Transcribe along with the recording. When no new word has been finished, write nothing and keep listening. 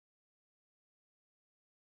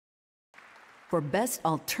For Best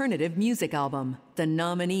Alternative Music Album, the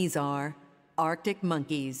nominees are Arctic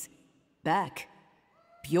Monkeys, Beck,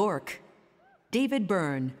 Bjork, David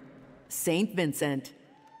Byrne, St. Vincent.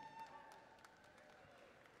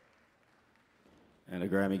 And the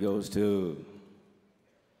Grammy goes to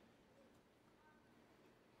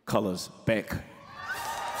Colors, Beck.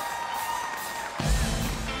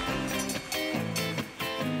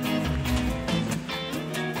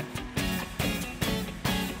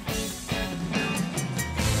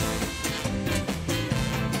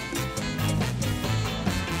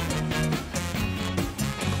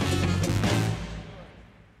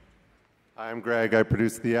 I'm Greg, I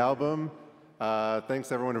produced the album.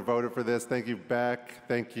 Thanks everyone who voted for this. Thank you, Beck.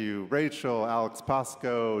 Thank you, Rachel, Alex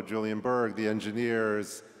Pasco, Julian Berg, the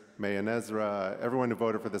engineers, May and Ezra, everyone who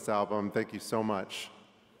voted for this album. Thank you so much.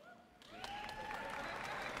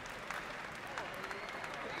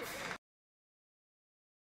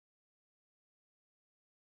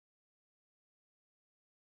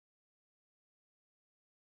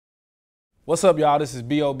 What's up, y'all? This is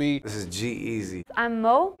B.O.B. This is G-Eazy. I'm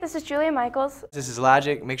Mo. This is Julia Michaels. This is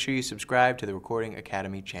Logic. Make sure you subscribe to the Recording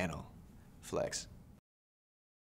Academy channel. Flex.